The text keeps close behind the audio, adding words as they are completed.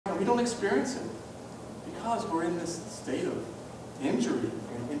we don't experience it because we're in this state of injury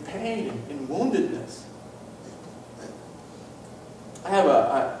and pain and woundedness. I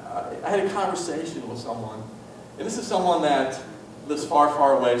had a conversation with someone, and this is someone that lives far,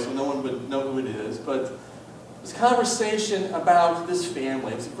 far away, so no one would know who it is, but this conversation about this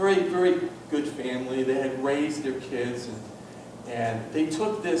family. It's a very, very good family. They had raised their kids, and they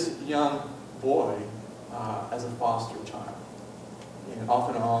took this young boy as a foster child, and off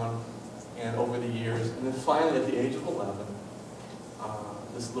and on, and over the years. And then finally, at the age of 11,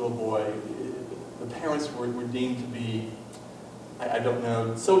 this little boy, the parents were deemed to be, I don't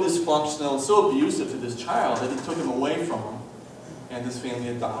know, so dysfunctional, so abusive to this child that they took him away from him, and this family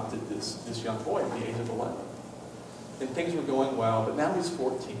adopted this young boy at the age of 11. And things were going well, but now he's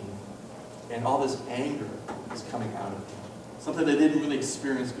 14, and all this anger is coming out of him. Something they didn't really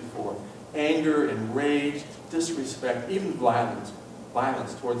experience before. Anger and rage, disrespect, even violence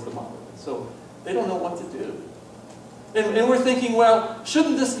towards the mother. So they don't know what to do. And we're thinking, well,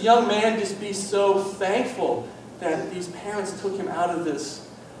 shouldn't this young man just be so thankful that these parents took him out of this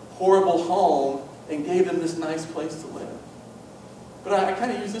horrible home and gave him this nice place to live? But I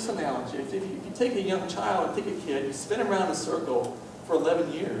kind of use this analogy. If you take a young child, take a kid, you spin him around in a circle for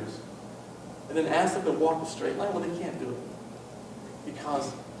 11 years, and then ask them to walk a straight line, well, they can't do it.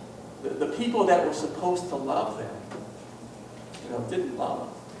 Because the people that were supposed to love them, didn't love them.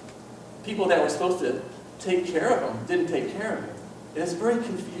 People that were supposed to take care of them didn't take care of him. And it's very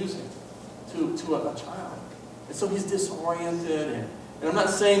confusing to a child. And so he's disoriented, and I'm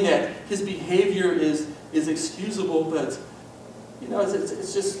not saying that his behavior is excusable, but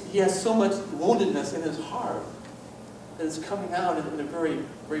it's just, he has so much woundedness in his heart that it's coming out in a very,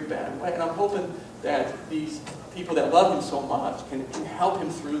 very bad way. And I'm hoping that these people that love him so much can help him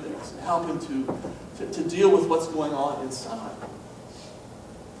through this, and help him to deal with what's going on inside.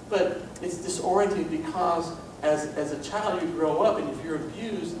 But it's disorienting because as a child you grow up, and if you're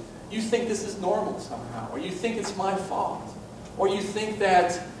abused, you think this is normal somehow, or you think it's my fault, or you think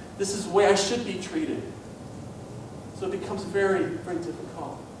that this is the way I should be treated. So it becomes very, very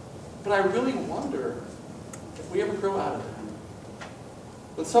difficult. But I really wonder if we ever grow out of that.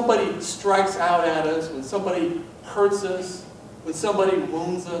 When somebody strikes out at us, when somebody hurts us, when somebody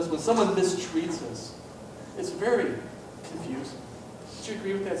wounds us, when someone mistreats us, it's very confusing. Do you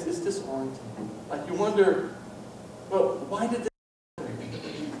agree with that? It's disorienting. Like you wonder, well, why did this happen?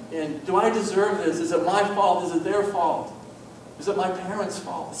 And do I deserve this? Is it my fault? Is it their fault? Is it my parents'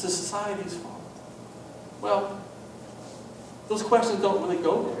 fault? Is it society's fault? Well, those questions don't really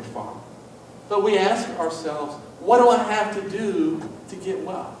go very far. But we ask ourselves, what do I have to do to get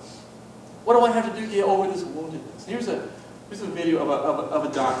well? What do I have to do to get over this woundedness? Here's a video of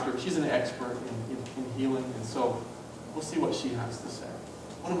a doctor. She's an expert in healing, and so we'll see what she has to say.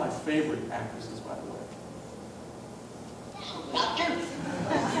 One of my favorite actresses, by the way. Doctor?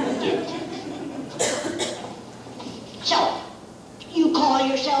 So, you call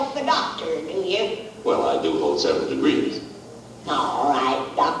yourself a doctor, do you? Well, I do hold several degrees. All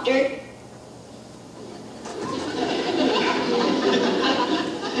right, doctor.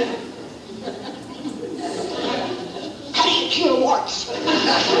 How do you cure warts?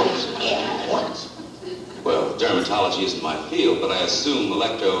 Warts? Yeah, warts. Well, dermatology isn't my field, but I assume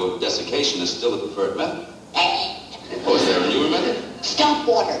electrodesiccation is still the preferred method. Oh, is there a newer method? Stump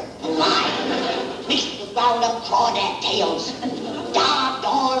water and lime, mixed with ground up crawdad tails,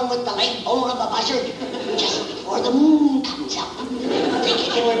 doggone with the leg bone of a buzzard, just before the moon comes up. Think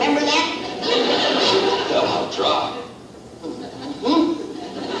you can remember that? Well, I'll try.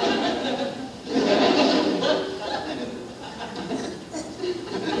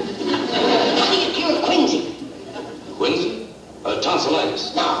 How do you cure quinsy? Quinsy?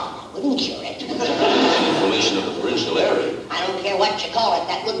 Tonsillitis. No, wouldn't cure it. Inflammation of the pharyngeal area. I don't care what you call it,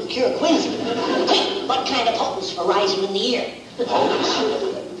 that wouldn't cure quinsy. Quick, what kind of potence for rising in the ear? Potence?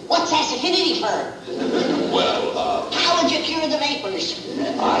 What's acidity for? Well, How would you cure the vapors?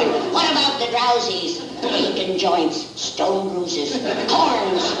 I... What about the drowsies, aching joints, stone bruises,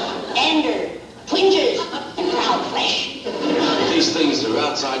 corns, dander, twinges, and proud flesh? These things are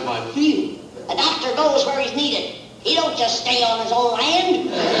outside my field. The doctor goes where he's needed. He don't just stay on his own land.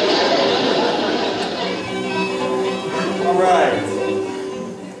 All right.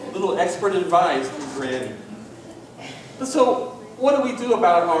 Little expert advice from Granny. So, what do we do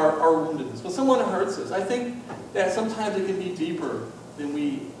about our woundedness? When someone hurts us, I think that sometimes it can be deeper than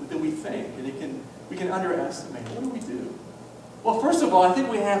we think, and we can underestimate. What do we do? Well, first of all, I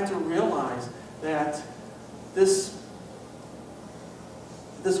think we have to realize that this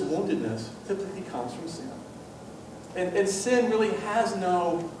woundedness typically comes from sin. And sin really has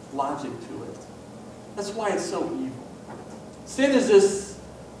no logic to it. That's why it's so evil. Sin is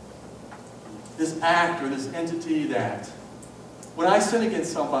this act or this entity that when I sin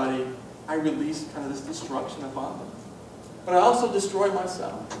against somebody, I release kind of this destruction upon them. But I also destroy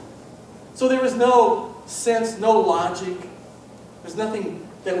myself. So there is no sense, no logic. There's nothing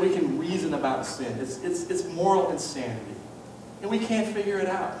that we can reason about sin. It's moral insanity. And we can't figure it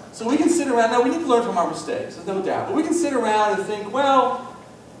out. So we can sit around, now we need to learn from our mistakes, there's no doubt. But we can sit around and think, well,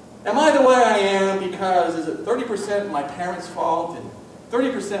 am I the way I am because is it 30% my parents' fault and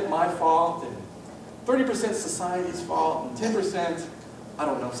 30% my fault and 30% society's fault and 10%, I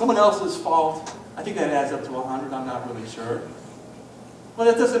don't know, someone else's fault? I think that adds up to 100, I'm not really sure.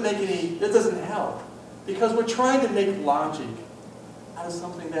 Well, that doesn't help. Because we're trying to make logic out of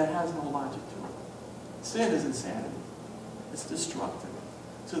something that has no logic to it. Sin is insanity. It's destructive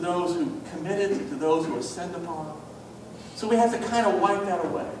to those who commit it, to those who are sinned upon. So we have to kind of wipe that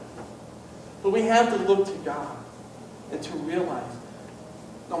away. But we have to look to God and to realize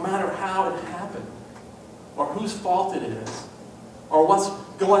no matter how it happened or whose fault it is or what's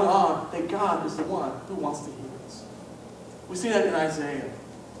going on, that God is the one who wants to heal us. We see that in Isaiah.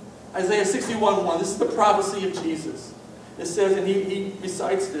 Isaiah 61:1, this is the prophecy of Jesus. It says, and he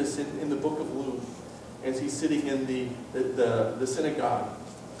recites this in the book of Luke as he's sitting in the synagogue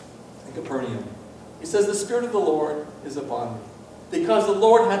in Capernaum. He says, the Spirit of the Lord is upon me, because the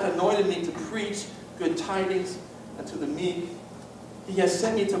Lord hath anointed me to preach good tidings unto the meek. He has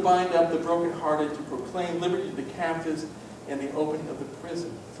sent me to bind up the brokenhearted, to proclaim liberty to the captives, and the opening of the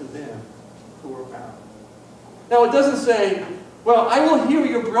prison to them who are bound. Now it doesn't say, well, I will heal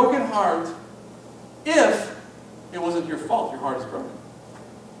your broken heart if it wasn't your fault your heart is broken.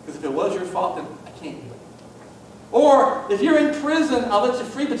 Because if it was your fault, then I can't heal it. Or if you're in prison, I'll let you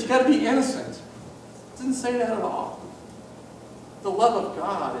free, but you got to be innocent. It doesn't say that at all. The love of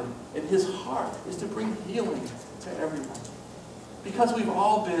God and His heart is to bring healing to everyone. Because we've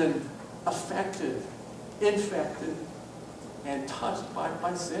all been affected, infected, and touched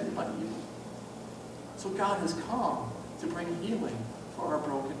by sin, by evil. So God has come to bring healing for our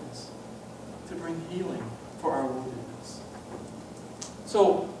brokenness, to bring healing for our woundedness.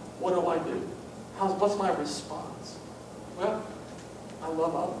 So what do? What's my response? Well, I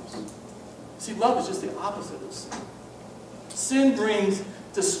love others. See, love is just the opposite of sin. Sin brings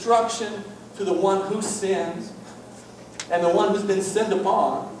destruction to the one who sins and the one who's been sinned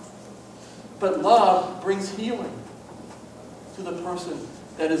upon. But love brings healing to the person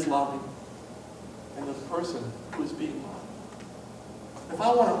that is loving and the person who is being loved. If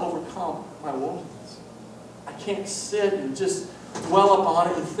I want to overcome my woundedness, I can't sit and just dwell upon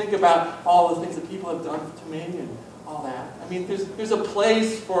it and think about all the things that people have done to me and all that. I mean, there's a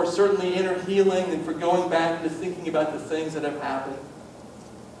place for certainly inner healing and for going back into thinking about the things that have happened.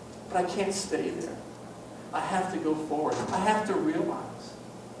 But I can't stay there. I have to go forward. I have to realize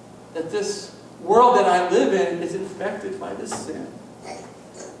that this world that I live in is infected by this sin.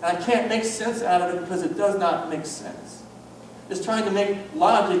 And I can't make sense out of it because it does not make sense. It's trying to make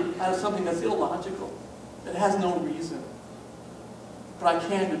logic out of something that's illogical, that has no reason. But I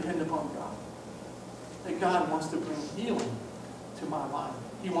can depend upon God. That God wants to bring healing to my life.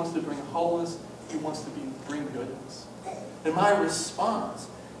 He wants to bring wholeness. He wants to bring goodness. And my response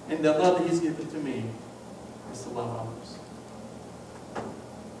in the love that He's given to me is to love others.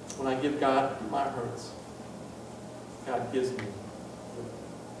 When I give God my hurts, God gives me.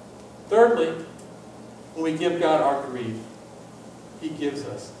 Thirdly, when we give God our grief, He gives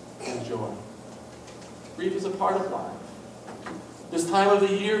us His joy. Grief is a part of life. This time of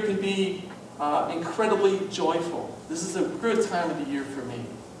the year can be incredibly joyful. This is a good time of the year for me.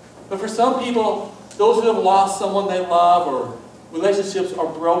 But for some people, those who have lost someone they love or relationships are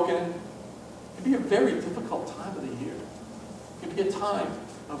broken, it can be a very difficult time of the year. It can be a time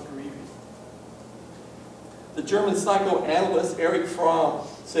of grieving. The German psychoanalyst Erich Fromm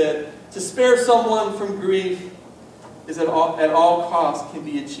said, to spare someone from grief is at all costs can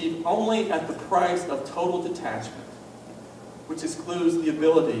be achieved only at the price of total detachment, which excludes the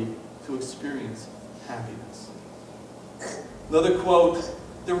ability to experience happiness. Another quote,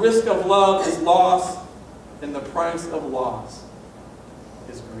 the risk of love is loss, and the price of loss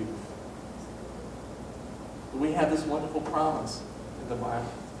is grief. We have this wonderful promise in the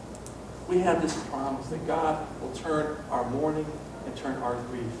Bible. We have this promise that God will turn our mourning and turn our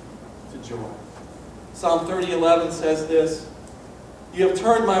grief to joy. Psalm 30:11 says this, you have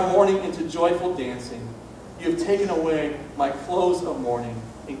turned my mourning into joyful dancing. You have taken away my clothes of mourning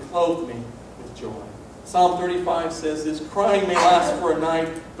and clothed me with joy. Psalm 35 says this, crying may last for a night,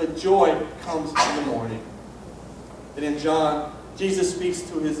 but joy comes in the morning. And in John Jesus speaks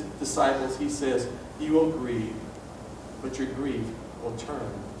to his disciples. He says, you will grieve, but your grief will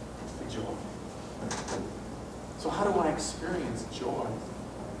turn to joy. So how do I experience joy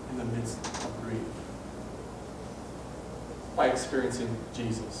in the midst of grief? By experiencing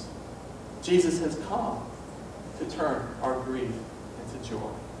Jesus. Jesus has come to turn our grief into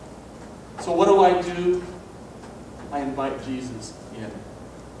joy. So what do? I invite Jesus in.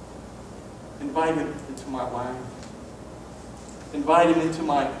 Invite him into my life. Invite him into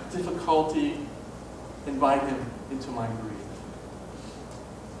my difficulty. Invite him into my grief.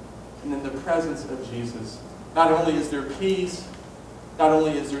 And in the presence of Jesus, not only is there peace, not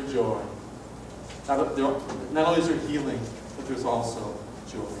only is there joy, not only is there healing, but there's also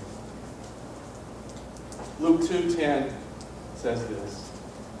joy. Luke 2:10 says this.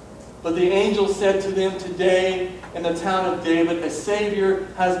 But the angel said to them, today in the town of David, a Savior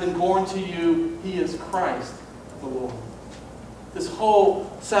has been born to you. He is Christ the Lord. This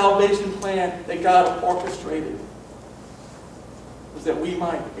whole salvation plan that God orchestrated was that we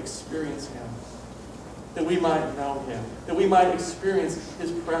might experience him, that we might know him, that we might experience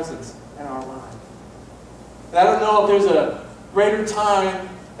his presence in our life. And I don't know if there's a greater time,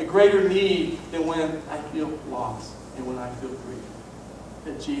 a greater need than when I feel lost and when I feel grief.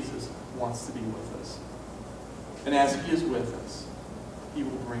 That Jesus wants to be with us. And as he is with us, he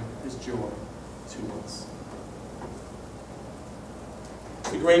will bring his joy to us.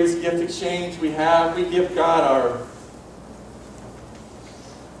 The greatest gift exchange we have, we give God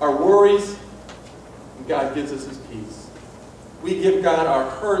our worries, and God gives us his peace. We give God our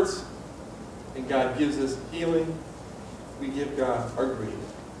hurts, and God gives us healing. We give God our grief,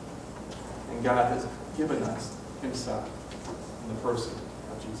 and God has given us himself in the person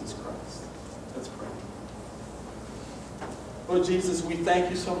of Jesus Christ. Let's pray. Lord Jesus, we thank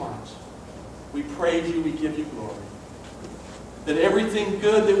you so much. We praise you, we give you glory. That everything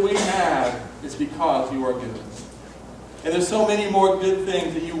good that we have is because you are good. And there's so many more good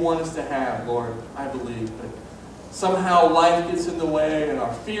things that you want us to have, Lord, I believe. But somehow life gets in the way, and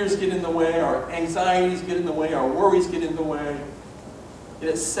our fears get in the way, our anxieties get in the way, our worries get in the way. And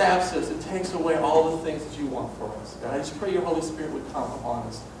it saps us. It takes away all the things that you want for us. God, I just pray your Holy Spirit would come upon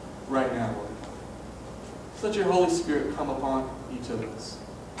us right now, Lord. Let your Holy Spirit come upon each of us.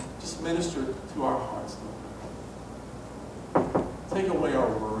 Just minister to our hearts, Lord. Take away our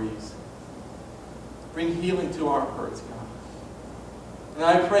worries. Bring healing to our hurts, God. And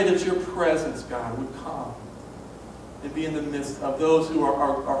I pray that your presence, God, would come and be in the midst of those who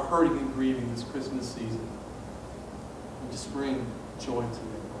are hurting and grieving this Christmas season. And just bring joy to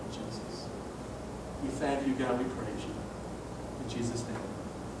them, Lord Jesus. We thank you, God. We praise you. In Jesus' name,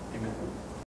 amen.